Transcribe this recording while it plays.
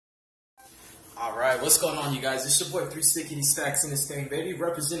Alright, what's going on, you guys? It's your boy 3 Stickity Stacks in this thing, baby,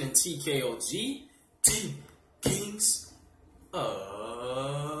 representing TKOG, Team Kings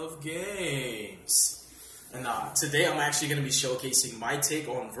of Games. And today I'm actually going to be showcasing my take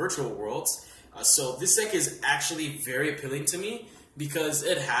on Virtual Worlds. So this deck is actually very appealing to me because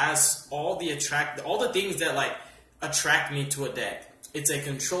it has all the things that attract me to a deck. It's a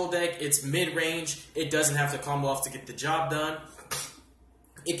control deck, it's mid-range, it doesn't have to combo off to get the job done.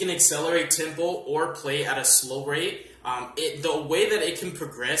 It can accelerate tempo or play at a slow rate. The way that it can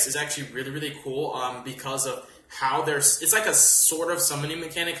progress is actually really cool because of how it's like a sort of summoning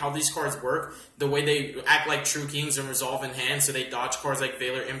mechanic, how these cards work. The way they act like true kings and resolve in hand, so they dodge cards like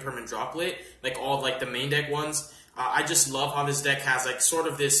Veiler, Imperm, Droplet, like all the main deck ones. I just love how this deck has sort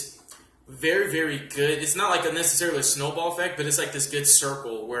of this very good, it's not necessarily a snowball effect, but it's like this good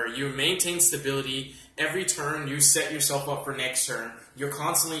circle where you maintain stability. Every turn you set yourself up for next turn. You're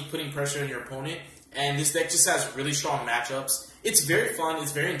constantly putting pressure on your opponent, and this deck just has really strong matchups. It's very fun,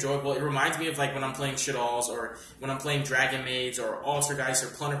 it's very enjoyable. It reminds me of when I'm playing Shaddolls or when I'm playing Dragon Maids or Altergeist or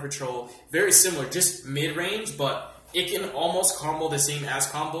Plunder Patrol. Very similar, just mid-range, but it can almost combo the same as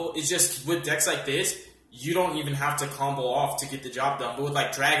combo. It's just with decks like this, you don't even have to combo off to get the job done. But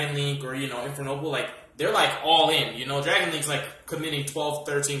with Dragon Link or Infernoble, they're all in. Dragon Link's committing 12,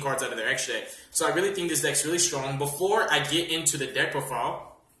 13 cards out of their extra deck. So I really think this deck's really strong. Before I get into the deck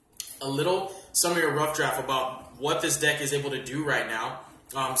profile, a little summary or rough draft about what this deck is able to do right now.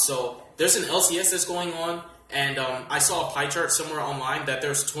 So there's an LCS that's going on, and I saw a pie chart somewhere online that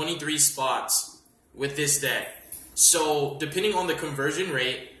there's 23 spots with this deck. So depending on the conversion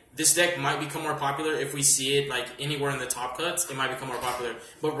rate, this deck might become more popular. If we see it anywhere in the top cuts, it might become more popular.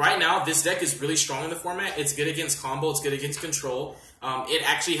 But right now, this deck is really strong in the format. It's good against combo. It's good against control. It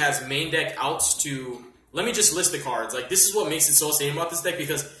actually has main deck outs to... Let me just list the cards. This is what makes it so insane about this deck,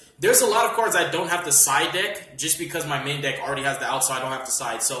 because there's a lot of cards I don't have to side deck just because my main deck already has the outs, so I don't have to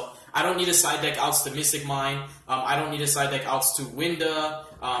side. So I don't need a side deck outs to Mystic Mine. I don't need a side deck outs to Winda.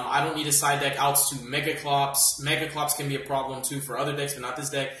 I don't need a side deck outs to Megaclops. Megaclops can be a problem too for other decks, but not this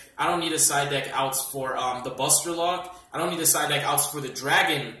deck. I don't need a side deck outs for the Buster Lock. I don't need a side deck outs for the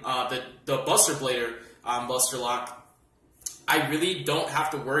Dragon, the Buster Blader Buster Lock. I really don't have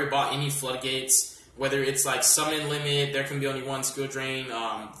to worry about any floodgates, whether it's Summon Limit, there can be only one Skill Drain,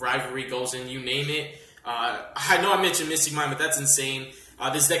 Rivalry goes in, you name it. I know I mentioned Mystic Mine, but that's insane.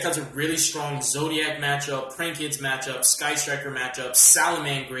 This deck has a really strong Zodiac matchup, Prank Kids matchup, Sky Striker matchup,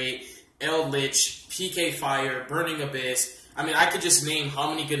 Salamangreat, Eldritch, PK Fire, Burning Abyss. I mean, I could just name how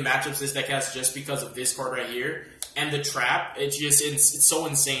many good matchups this deck has just because of this card right here. And the Trap, it's so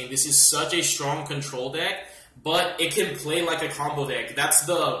insane. This is such a strong control deck, but it can play like a combo deck. That's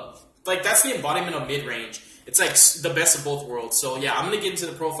the embodiment of mid-range. It's the best of both worlds. So yeah, I'm going to get into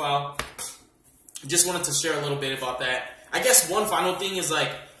the profile. Just wanted to share a little bit about that. I guess one final thing is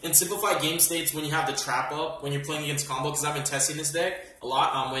in simplified game states, when you have the trap up, when you're playing against combo, because I've been testing this deck a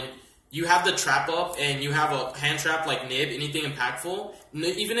lot, when you have the trap up and you have a hand trap like Nib, anything impactful,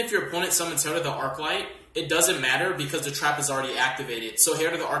 even if your opponent summons Herald the Arclight, it doesn't matter because the trap is already activated. So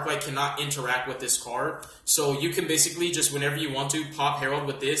Herald the Arclight cannot interact with this card. So you can basically just, whenever you want to, pop Herald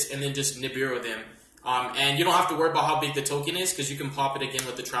with this and then just Nibiru them. And you don't have to worry about how big the token is because you can pop it again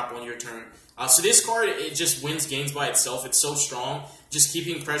with the trap on your turn. So this card, it just wins games by itself. It's so strong, just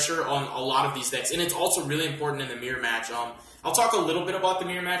keeping pressure on a lot of these decks. And it's also really important in the mirror match. I'll talk a little bit about the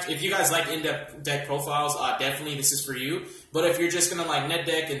mirror match. If you guys like in-depth deck profiles, definitely this is for you. But if you're just going to net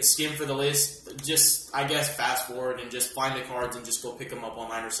deck and skim for the list, just, I guess, fast forward and just find the cards and just go pick them up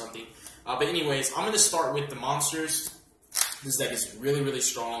online or something. But anyways, I'm going to start with the monsters. This deck is really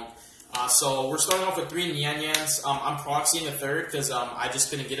strong. So we're starting off with 3 Nyan Nyans. I'm proxying a third because I just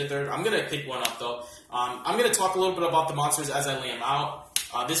couldn't get a third. I'm going to pick one up though. I'm going to talk a little bit about the monsters as I lay them out.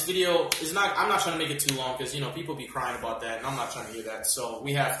 This video is I'm not trying to make it too long because, people be crying about that and I'm not trying to hear that. So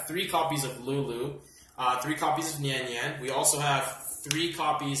we have 3 copies of Lulu, 3 copies of Nyan Nyan. We also have 3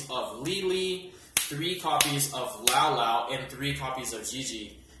 copies of Lily, 3 copies of Lao Lao, and 3 copies of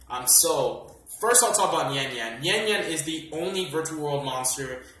Gigi. So first, I'll talk about Nyan Nyan. Nyan Nyan is the only Virtual World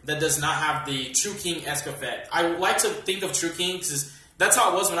monster that does not have the True King-esque effect. I like to think of True King because that's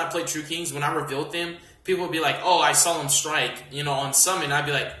how it was when I played True Kings. When I revealed them, people would be like, oh, I saw him strike, on summon. I'd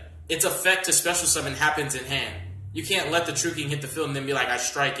be like, its effect to special summon happens in hand. You can't let the True King hit the field and then be like, I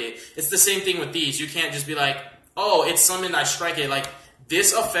strike it. It's the same thing with these. You can't just be like, oh, it's summoned, I strike it.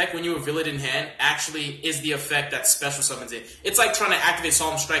 This effect, when you reveal it in hand, actually is the effect that special summons it. It's like trying to activate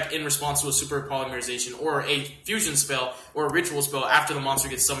Solemn Strike in response to a Super Polymerization or a Fusion spell or a Ritual spell. After the monster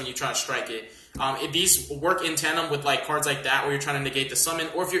gets summoned, you try to strike it. These work in tandem with like cards like that where you're trying to negate the summon,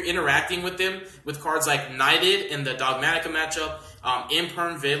 or if you're interacting with them with cards like Knighted in the Dogmatica matchup,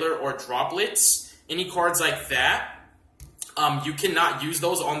 Imperm, Valor, or Droplets, any cards like that, you cannot use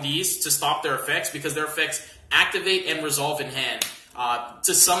those on these to stop their effects because their effects activate and resolve in hand.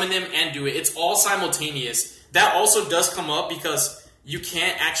 To summon them and do it. It's all simultaneous. That also does come up because you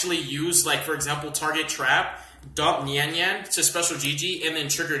can't actually use, like, for example, target trap, dump Nian Yan to special GG, and then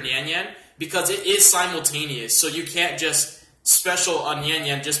trigger Nian Yan because it is simultaneous. So you can't just special Nian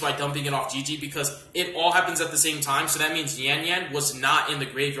Yan just by dumping it off GG because it all happens at the same time. So that means Nian Yan was not in the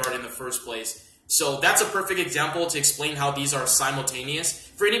graveyard in the first place. So that's a perfect example to explain how these are simultaneous.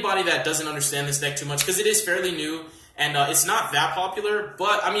 For anybody that doesn't understand this deck too much, because it is fairly new, and it's not that popular,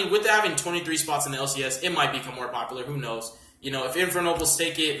 but, I mean, with having 23 spots in the LCS, it might become more popular. Who knows? You know, if Infernobles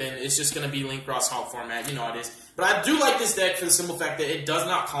take it, then it's just going to be Link Cross Hawk format. You know how it is. But I do like this deck for the simple fact that it does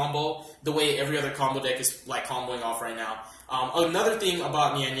not combo the way every other combo deck is, like, comboing off right now. Another thing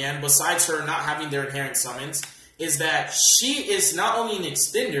about Nian Yan, besides her not having their inherent summons, is that she is not only an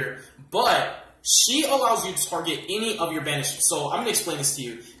extender, but she allows you to target any of your banished. So I'm going to explain this to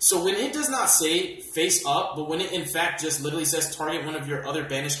you. So when it does not say face up, but when it in fact just literally says target one of your other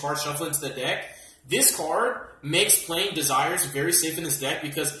banished cards, shuffle into the deck, this card makes playing Desires very safe in this deck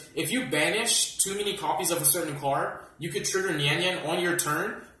because if you banish too many copies of a certain card, you could trigger Nian Yan on your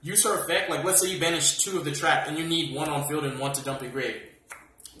turn, use her effect, like let's say you banish 2 of the trap and you need 1 on field and 1 to dump in grave.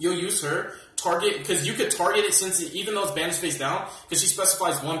 You'll use her, target, because you could target it since even though it's banished face down, because she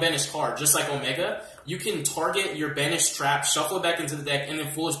specifies 1 banished card, just like Omega, you can target your banished trap, shuffle it back into the deck, and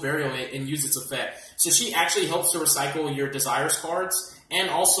then Foolish Burial it and use its effect. So she actually helps to recycle your Desires cards,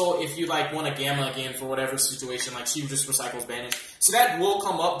 and also if you like want a Gamma again for whatever situation, like she just recycles banish. So that will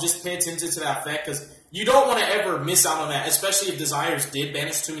come up, just pay attention to that effect, because you don't want to ever miss out on that, especially if Desires did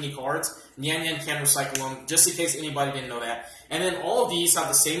banish too many cards. Nian Yan can recycle them, just in case anybody didn't know that. And then all of these have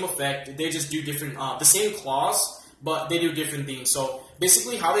the same effect. They just do different, the same claws, but they do different things. So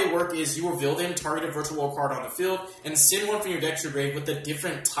basically how they work is you reveal them, target a virtual world card on the field, and send one from your deck to your grave with a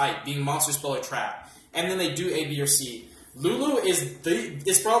different type, being monster, spell, or trap. And then they do A, B, or C. Lulu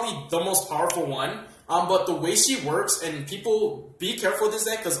is probably the most powerful one. But the way she works, and people be careful with this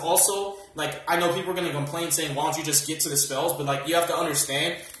deck, because also, like, I know people are going to complain saying, why don't you just get to the spells? But, like, you have to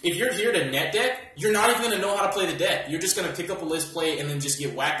understand, if you're here to net deck, you're not even going to know how to play the deck. You're just going to pick up a list play and then just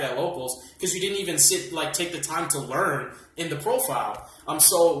get whacked at locals, because you didn't even take the time to learn in the profile.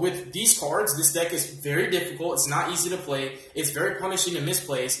 So with these cards, this deck is very difficult. It's not easy to play. It's very punishing to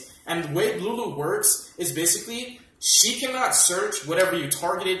misplays. And the way Lulu works is basically, she cannot search whatever you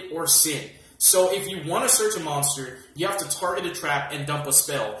targeted or sent. So if you want to search a monster, you have to target a trap and dump a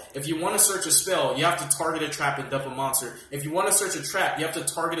spell. If you want to search a spell, you have to target a trap and dump a monster. If you want to search a trap, you have to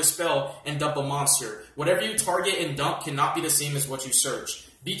target a spell and dump a monster. Whatever you target and dump cannot be the same as what you search.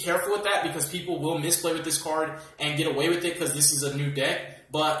 Be careful with that because people will misplay with this card and get away with it because this is a new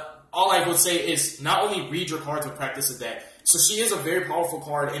deck. But all I would say is not only read your cards but practice a deck. So she is a very powerful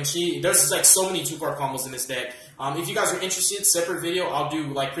card, and there's like so many 2-card combos in this deck. If you guys are interested, separate video, I'll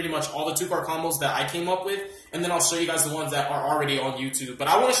do like pretty much all the 2-card combos that I came up with, and then I'll show you guys the ones that are already on YouTube. But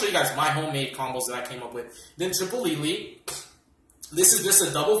I want to show you guys my homemade combos that I came up with. Then Triple Lily. This is just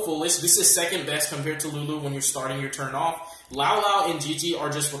a double Foolish. This is second best compared to Lulu when you're starting your turn off. Lao Lao and Gigi are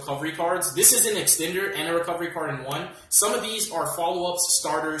just recovery cards. This is an extender and a recovery card in one. Some of these are follow-ups,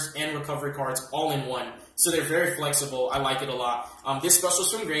 starters, and recovery cards all in one. So they're very flexible. I like it a lot. This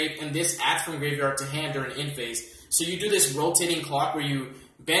specials from grave, and this adds from graveyard to hand during end phase. So you do this rotating clock where you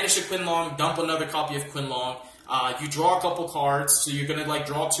banish a Quinlong, dump another copy of Quinlong. You draw a couple cards, so you're going to like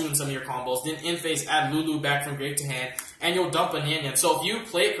draw 2 in some of your combos. Then end phase, add Lulu back from grave to hand, and you'll dump a Nian Yan. So if you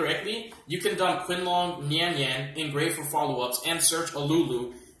play it correctly, you can dump Quinlong, Nian Yan in grave for follow-ups, and search a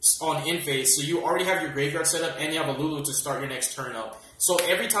Lulu on end phase. So you already have your graveyard set up, and you have a Lulu to start your next turn up. So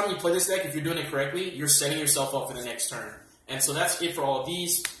every time you play this deck, if you're doing it correctly, you're setting yourself up for the next turn. And so that's it for all of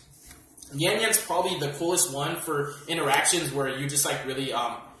these. Nian Yan's probably the coolest one for interactions where you just like really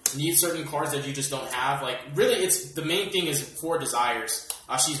need certain cards that you just don't have. Like really, it's the main thing is for Desires.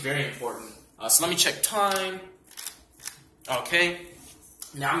 She's very important. So let me check time. Okay.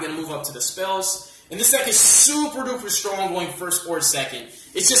 Now I'm gonna move up to the spells. And this deck is super duper strong going first or second.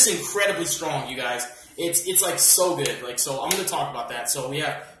 It's just incredibly strong, you guys. It's like so good. Like so I'm gonna talk about that. So we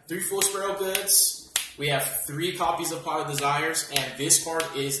have 3 Foolish Burial Goods. We have 3 copies of Pot of Desires, and this card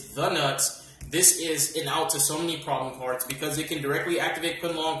is the nuts. this is an out to so many problem cards because it can directly activate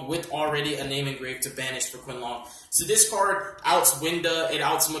Quinlong with already a name engraved to banish for Quinlong. So this card outs Winda, it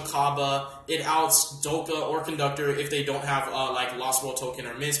outs Makaba, it outs Doka or Conductor if they don't have like Lost World Token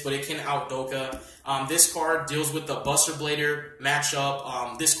or Mist, but it can out Doka. This card deals with the Buster Blader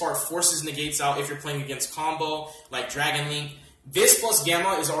matchup. This card forces negates out if you're playing against combo like Dragon Link. This plus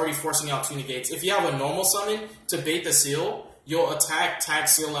Gamma is already forcing out 2 negates. If you have a normal summon to bait the seal, you'll attack, tag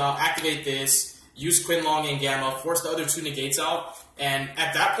seal out, activate this, use Quinlong and Gamma, force the other 2 negates out, and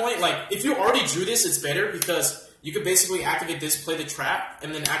at that point, like, if you already drew this, it's better because you could basically activate this, play the trap,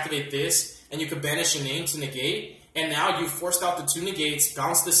 and then activate this, and you could banish a name to negate, and now you forced out the 2 negates,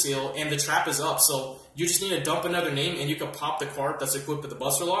 bounce the seal, and the trap is up, so you just need to dump another name, and you can pop the card that's equipped with the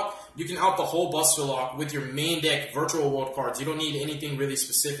Buster Lock. You can out the whole Buster Lock with your main deck Virtual World cards. You don't need anything really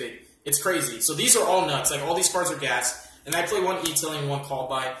specific. It's crazy. So these are all nuts. Like, all these cards are gas. And I play 1 E-Tailing, 1 Call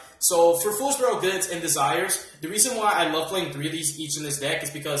By. So for Fool's Barrel Goods and Desires, the reason why I love playing 3 of these each in this deck is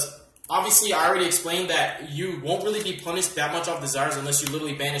because obviously I already explained that you won't really be punished that much off Desires unless you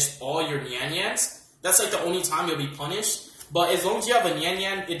literally banish all your Nyan Yans. That's like the only time you'll be punished. But as long as you have a Nyan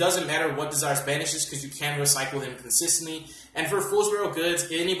Yan, it doesn't matter what Desires banishes because you can recycle him consistently. And for Fool's Barrel Goods,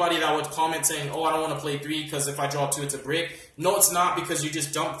 anybody that would comment saying, oh, I don't want to play 3 because if I draw 2, it's a brick. No, it's not, because you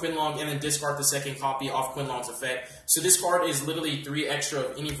just dump Quinlong and then discard the second copy off Quinlong's effect. So this card is literally 3 extra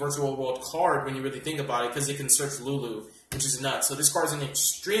of any Virtual World card when you really think about it because it can search Lulu, which is nuts. So this card is an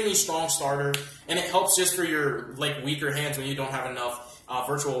extremely strong starter, and it helps just for your like weaker hands when you don't have enough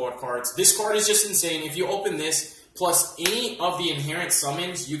Virtual World cards. This card is just insane. If you open this, plus any of the inherent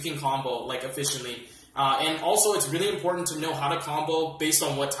summons, you can combo like efficiently. And also, it's really important to know how to combo based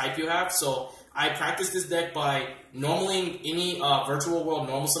on what type you have. So I practice this deck by normaling any Virtual World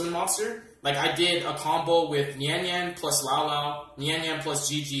normal summon monster. Like I did a combo with Nyan Yan plus Lao Lao, Nyan Yan plus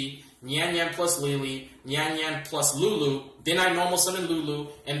Gigi, Nyan Yan plus Lily, Nyan Yan plus Lulu. Then I normal summoned Lulu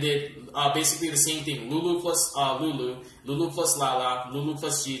and did basically the same thing. Lulu plus Lulu, Lulu plus Lala, Lulu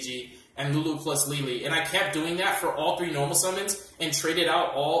plus Gigi, and Lulu plus Lily. And I kept doing that for all 3 normal summons and traded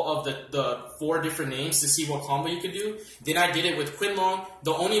out all of the 4 different names to see what combo you could do. Then I did it with Quinlong.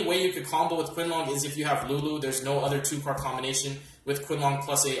 The only way you could combo with Quinlong is if you have Lulu. There's no other 2-card combination with Quinlong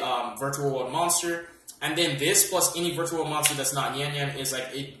plus a Virtual World monster. And then this plus any Virtual World monster that's not Nyan Yan is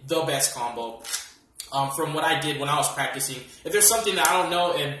like the best combo. From what I did when I was practicing. If there's something that I don't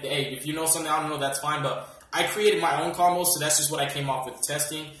know, and hey, if you know something I don't know, that's fine, but I created my own combos, so that's just what I came off with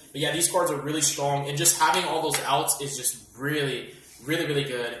testing. But yeah, these cards are really strong, and just having all those outs is just really, really, really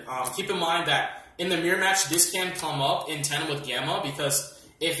good. Keep in mind that in the mirror match, this can come up in tandem with Gamma, because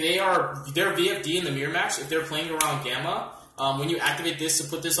if they're VFD in the mirror match, if they're playing around Gamma, when you activate this to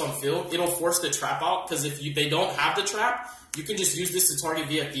put this on field, it'll force the trap out, because if they don't have the trap, you can just use this to target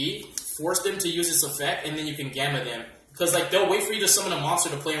VFD, force them to use this effect, and then you can Gamma them. Because like they'll wait for you to summon a monster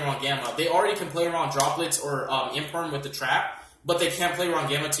to play around Gamma. They already can play around Droplets or Imperm with the trap, but they can't play around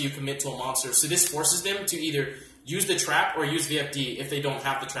Gamma till you commit to a monster. So this forces them to either use the trap or use VFD if they don't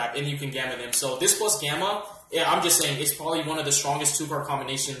have the trap, and you can Gamma them. So this plus Gamma, yeah, I'm just saying, it's probably one of the strongest 2-card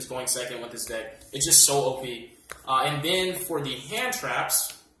combinations going second with this deck. It's just so OP. And then for the hand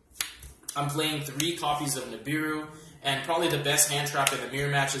traps, I'm playing 3 copies of Nibiru, and probably the best hand trap in the mirror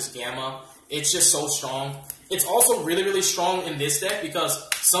match is Gamma. It's just so strong. It's also really, really strong in this deck because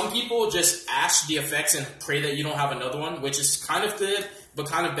some people just ash the effects and pray that you don't have another one, which is kind of good, but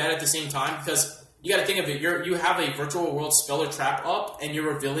kind of bad at the same time because you got to think of it. You have a Virtual World spell or trap up, and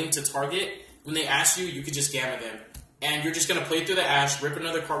you're revealing to target. When they ash you, you could just Gamma them. And you're just going to play through the ash, rip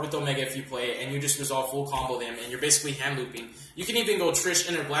another card with Omega if you play it, and you just resolve full combo them, and you're basically hand looping. You can even go Trish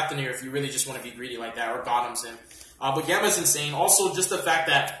Inner Blathenir if you really just want to be greedy like that, or Gothams him. But Gamma's insane. Also, just the fact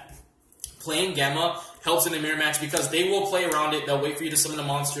that playing Gamma helps in the mirror match because they will play around it. They'll wait for you to summon a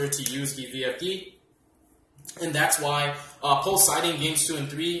monster to use the VFD. And that's why post-siding games 2 and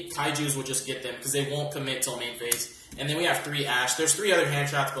 3, Kaijus will just get them because they won't commit till main phase. And then we have 3 Ash. There's 3 other hand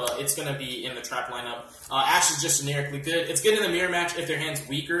traps, but it's going to be in the trap lineup. Ash is just generically good. It's good in the mirror match if their hand's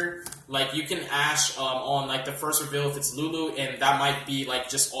weaker. Like, you can Ash on, like, the first reveal if it's Lulu, and that might be, like,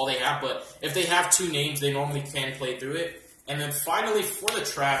 just all they have. But if they have 2 names, they normally can play through it. And then finally, for the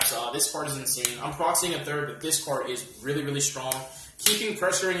traps, this card is insane. I'm proxying a third, but this card is really, really strong. Keeping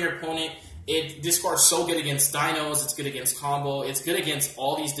pressure on your opponent. This card's so good against Dinos. It's good against Combo. It's good against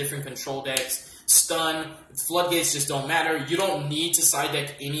all these different control decks. Stun, Floodgates just don't matter. You don't need to side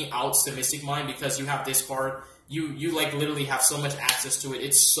deck any outs to Mystic Mine because you have this card. You like literally have so much access to it.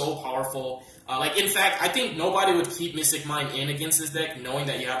 It's so powerful. Like in fact, I think nobody would keep Mystic Mine in against this deck knowing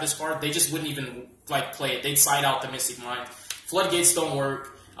that you have this card. They just wouldn't even like play it. They'd side out the Mystic Mine. Floodgates don't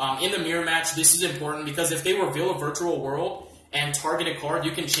work. In the mirror match, this is important because if they reveal a virtual world and target a card,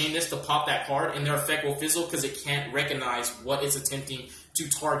 you can chain this to pop that card, and their effect will fizzle because it can't recognize what it's attempting to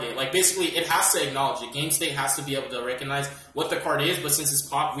target. Like, basically, it has to acknowledge it. Game state has to be able to recognize what the card is, but since it's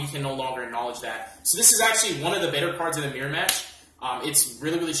popped, we can no longer acknowledge that. So this is actually one of the better cards in the mirror match. It's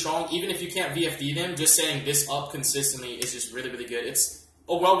really, really strong. Even if you can't VFD them, just setting this up consistently is just really, really good. It's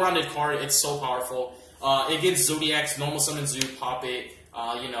a well-rounded card. It's so powerful. Against Zodiacs, normal summon Zoo, pop it.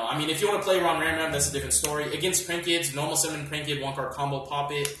 I mean, if you want to play around Ram, that's a different story. Against Prinkids, normal summon Prinkid, 1-card combo,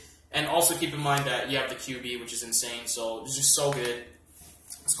 pop it. And also keep in mind that you have the QB, which is insane. So it's just so good.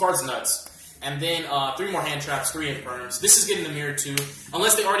 This card's nuts. And then 3 more hand traps, 3 imperms. This is getting the mirror too.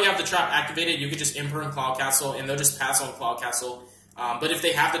 Unless they already have the trap activated, you could just imperm Cloud Castle, and they'll just pass on Cloud Castle. But if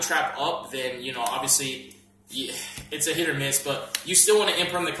they have the trap up, then, obviously, it's a hit or miss. But you still want to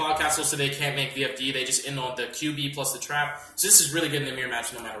imperm the Cloud Castle so they can't make VFD. They just end on the QB plus the trap. So this is really good in the mirror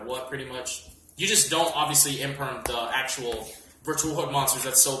match no matter what, pretty much. You just don't, obviously, imperm the actual virtual hook monsters.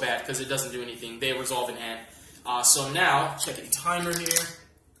 That's so bad because it doesn't do anything. They resolve in hand. So now, checking timer here.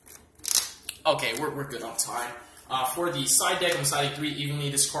 Okay, we're good on time. For the side deck, I'm siding 3 evenly.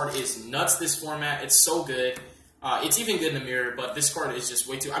 This card is nuts, this format. It's so good. It's even good in the mirror, but this card is just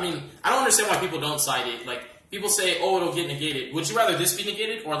way too... I mean, I don't understand why people don't side it. Like, people say, oh, it'll get negated. Would you rather this be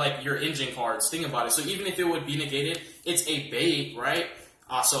negated or, like, your engine cards? Think about it. So even if it would be negated, it's a bait, right?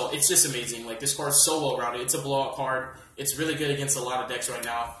 So it's just amazing. Like, this card's so well-rounded. It's a blowout card. It's really good against a lot of decks right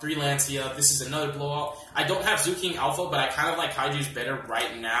now. 3 Lancia. This is another blowout. I don't have Zooking Alpha, but I kind of like Kaiju's better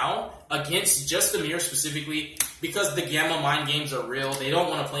right now against just the mirror specifically because the Gamma mind games are real. They don't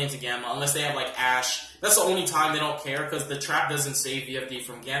want to play into Gamma unless they have, like, Ash. That's the only time they don't care because the trap doesn't save VFD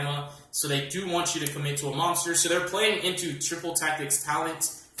from Gamma. So they do want you to commit to a monster. So they're playing into Triple Tactics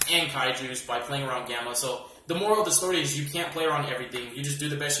talents and Kaiju's by playing around Gamma. So the moral of the story is you can't play around everything. You just do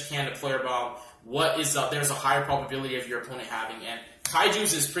the best you can to play around what is there's a higher probability of your opponent having. And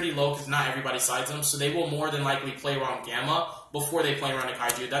Kaiju's is pretty low because not everybody sides them. So they will more than likely play around Gamma before they play around a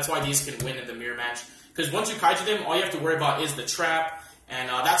Kaiju. That's why these can win in the mirror match. Because once you Kaiju them, all you have to worry about is the trap. And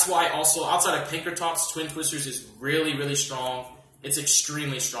that's why also, outside of Pinkertops, Twin Twisters is really, really strong. It's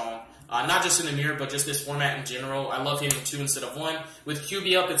extremely strong. Not just in the mirror, but just this format in general. I love hitting 2 instead of 1. With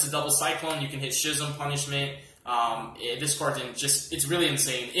QB up, it's a double Cyclone. You can hit Schism, Punishment. This card's it's really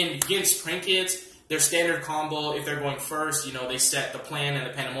insane. Against Prinkids, their standard combo, if they're going first, they set the Plan and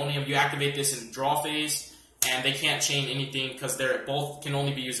the Pandemonium. You activate this in draw phase, and they can't chain anything because they're both can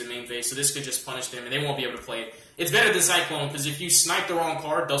only be used in main phase. So this could just punish them, and they won't be able to play it. It's better than Cyclone, because if you snipe the wrong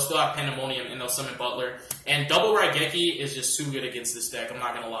card, they'll still have Pandemonium, and they'll summon Butler. And Double Raigeki is just too good against this deck, I'm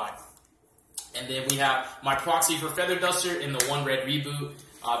not going to lie. And then we have my proxy for Feather Duster in the 1 red reboot.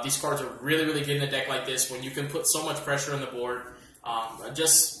 These cards are really, really good in a deck like this when you can put so much pressure on the board.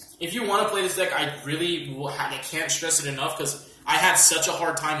 If you want to play this deck, I can't stress it enough because I had such a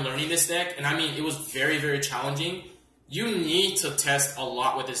hard time learning this deck. And I mean, it was very, very challenging. You need to test a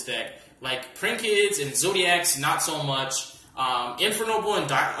lot with this deck. Like Prinkids and Zodiacs, not so much. Infernoble and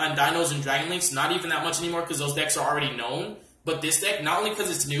Dinos and Dragon Links, not even that much anymore because those decks are already known. But this deck, not only because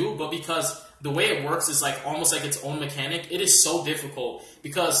it's new, but because the way it works is like almost like its own mechanic. It is so difficult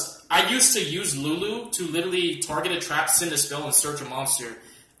because I used to use Lulu to literally target a trap, send a spell, and search a monster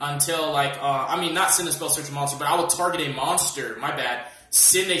until not send a spell, search a monster, but I would target a monster, my bad,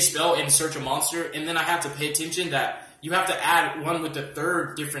 send a spell and search a monster, and then I have to pay attention that you have to add one with the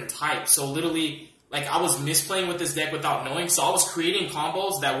 3rd different type. So literally, like I was misplaying with this deck without knowing, so I was creating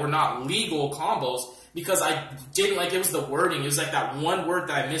combos that were not legal combos because I didn't it was the wording. It was like that one word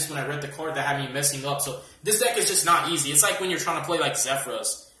that I missed when I read the card that had me messing up. So this deck is just not easy. It's like when you're trying to play like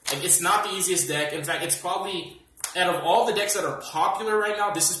Zephyros. Like it's not the easiest deck. In fact, it's probably, out of all the decks that are popular right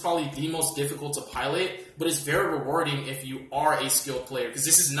now, this is probably the most difficult to pilot, but it's very rewarding if you are a skilled player, because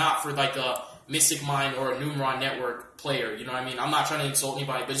this is not for like a Mystic Mind or a Numeron Network player, you know what I mean? I'm not trying to insult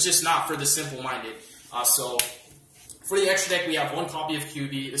anybody, but it's just not for the simple-minded. So, for the extra deck, we have 1 copy of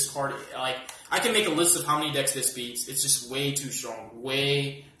QB. This card, I can make a list of how many decks this beats. It's just way too strong.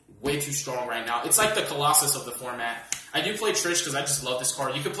 Way too strong right now. It's like the Colossus of the format. I do play Trish because I just love this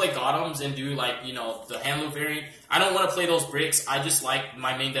card. You could play Gothams and do, the hand loop variant. I don't want to play those bricks. I just like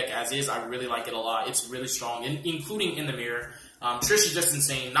my main deck as is. I really like it a lot. It's really strong, including in the mirror. Trish is just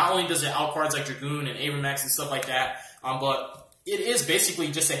insane. Not only does it out cards like Dragoon and Abramax and stuff like that, but it is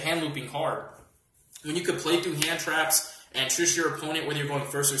basically just a hand looping card. When you could play through hand traps and Trish your opponent, whether you're going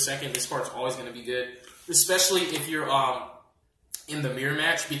first or second, this card's always going to be good. Especially if you're in the mirror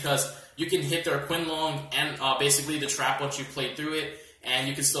match, because you can hit their Quinlong and basically the trap once you play through it, and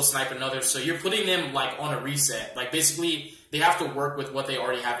you can still snipe another. So you're putting them on a reset. Basically, they have to work with what they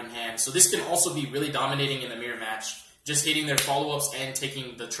already have in hand. So this can also be really dominating in the mirror match, just hitting their follow-ups and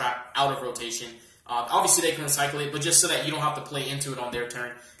taking the trap out of rotation. Obviously, they can recycle it, but just so that you don't have to play into it on their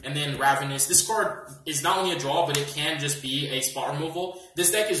turn. And then Ravenous. This card is not only a draw, but it can just be a spot removal. This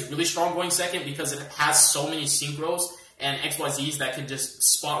deck is really strong going second because it has so many synchros and XYZs that can just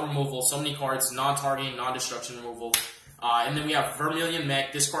spot removal. So many cards, non-targeting, non-destruction removal. And then we have Vermilion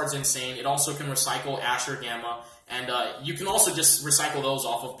Mech. This card's insane. It also can recycle Asher Gamma. And you can also just recycle those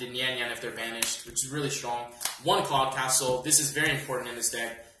off of the Nyan Nyan if they're banished, which is really strong. 1 Cloud Castle. This is very important in this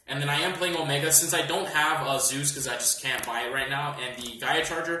deck. And then I am playing Omega. Since I don't have Zeus because I just can't buy it right now, and the Gaia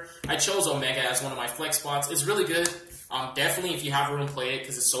Charger, I chose Omega as one of my flex spots. It's really good. Definitely, if you have room, play it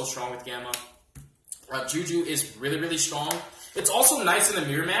because it's so strong with Gamma. Juju is really, really strong. It's also nice in the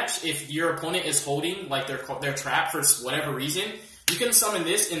mirror match if your opponent is holding like their trap for whatever reason. You can summon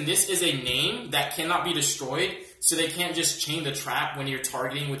this, and this is a name that cannot be destroyed, so they can't just chain the trap when you're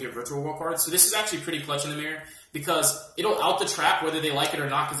targeting with your Virtual World cards. So this is actually pretty clutch in the mirror, because it'll out the trap whether they like it or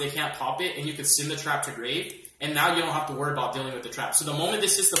not, because they can't pop it, and you can send the trap to grave, and now you don't have to worry about dealing with the trap. So the moment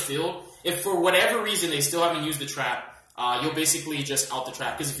this hits the field, if for whatever reason they still haven't used the trap, you'll basically just out the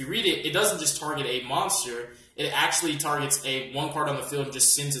trap. Because if you read it, it doesn't just target a monster, it actually targets one card on the field and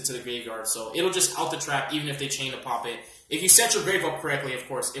just sends it to the graveyard. So it'll just out the trap even if they chain to pop it. If you set your grave up correctly, of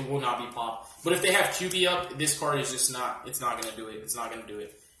course, it will not be popped. But if they have QB up, this card is just not, it's not going to do it. It's not going to do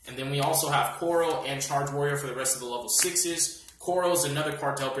it. And then we also have Koro and Charge Warrior for the rest of the level 6s. Koro is another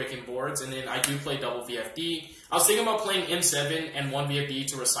card to help breaking boards. And then I do play double VFD. I was thinking about playing M7 and 1 VFD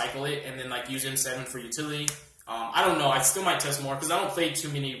to recycle it, and then like use M7 for utility. I don't know. I still might test more because I don't play too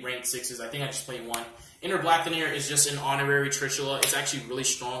many ranked 6s. I think I just play 1. Inner Blackeneer is just an honorary Trishula. It's actually really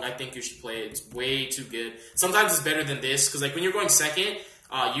strong. I think you should play it. It's way too good. Sometimes it's better than this because like when you're going second,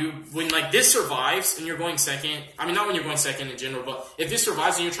 when like this survives and you're going second, I mean not when you're going second in general, but if this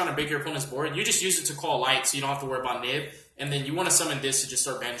survives and you're trying to break your opponent's board, you just use it to call light so you don't have to worry about nib. And then you want to summon this to just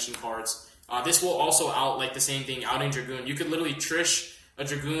start banishing cards. This will also out like the same thing, outing Dragoon. You could literally Trish a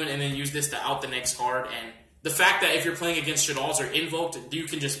Dragoon and then use this to out the next card. And the fact that if you're playing against Shaddolls or Invoked, you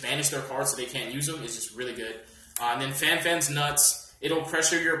can just banish their cards so they can't use them is just really good. And then Fanfan's nuts. It'll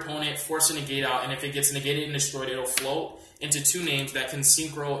pressure your opponent, force a negate out, and if it gets negated and destroyed, it'll float into 2 names that can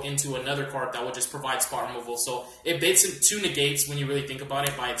synchro into another card that will just provide spot removal. So it baits in 2 negates when you really think about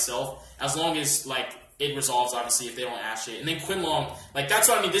it by itself, as long as like it resolves, obviously, if they don't ash it. And then Quinlong, like that's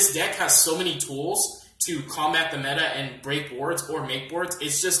what I mean. This deck has so many tools to combat the meta and break boards or make boards.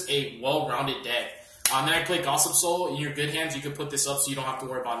 It's just a well-rounded deck. Then I play Gossip Soul. In your good hands, you can put this up so you don't have to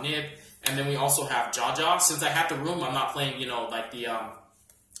worry about nib. And then we also have Jaja. Since I have the room, I'm not playing, like the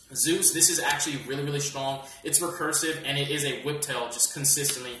Zeus. This is actually really, really strong. It's recursive, and it is a Whiptail just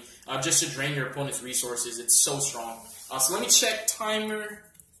consistently, just to drain your opponent's resources. It's so strong. So let me check timer.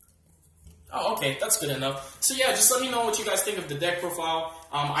 Oh, okay, that's good enough. So yeah, just let me know what you guys think of the deck profile.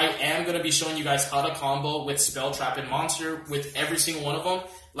 I am going to be showing you guys how to combo with Spell, Trap, and Monster with every single one of them.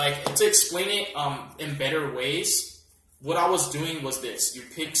 Like, to explain it in better ways, what I was doing was this. You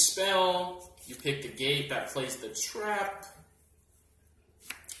pick Spell, you pick the gate that plays the trap,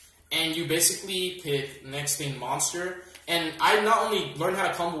 and you basically pick next thing Monster. And I not only learned how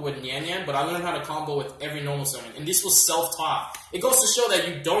to combo with Nyan Nyan, but I learned how to combo with every normal summon. And this was self-taught. It goes to show that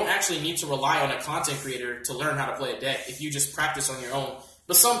you don't actually need to rely on a content creator to learn how to play a deck if you just practice on your own.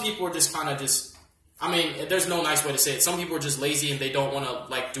 But some people are just kind of just, I mean, there's no nice way to say it. Some people are just lazy and they don't want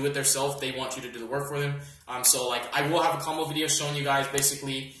to like do it themselves. They want you to do the work for them. So like I will have a combo video showing you guys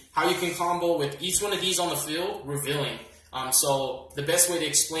basically how you can combo with each one of these on the field, revealing. So the best way to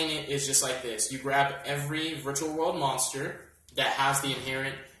explain it is just like this. You grab every Virtual World monster that has the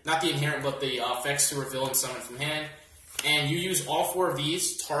inherent, not the inherent, but the effects to reveal and summon from hand. And you use all 4 of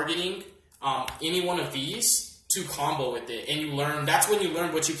these, targeting any one of these to combo with it. And you learn, that's when you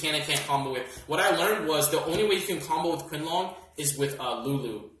learn what you can and can't combo with. What I learned was the only way you can combo with Quinlong is with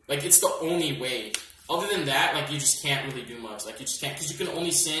Lulu. Like, it's the only way. Other than that, like, you just can't really do much. Like, you just can't, because you can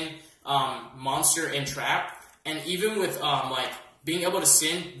only send Monster and Trap. And even with, like, being able to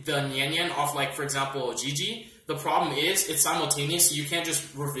send the Nyan Nyan off, like, for example, Gigi, the problem is it's simultaneous, so you can't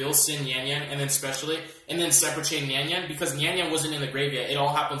just reveal send Nyan Nyan and then special it, and then separate chain Nyan Nyan, because Nyan Nyan wasn't in the grave yet. It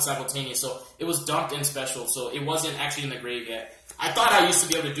all happened simultaneous, so it was dumped in special, so it wasn't actually in the grave yet. I thought I used to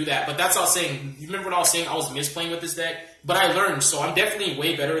be able to do that, but that's what I was saying. You remember what I was saying? I was misplaying with this deck, but I learned, so I'm definitely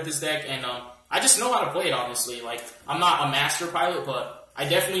way better at this deck, and I just know how to play it, honestly. Like, I'm not a master pilot, but I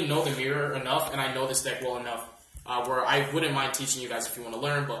definitely know the mirror enough, and I know this deck well enough. Where I wouldn't mind teaching you guys if you want to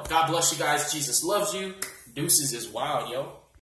learn. But God bless you guys. Jesus loves you. Deuces is wild, yo.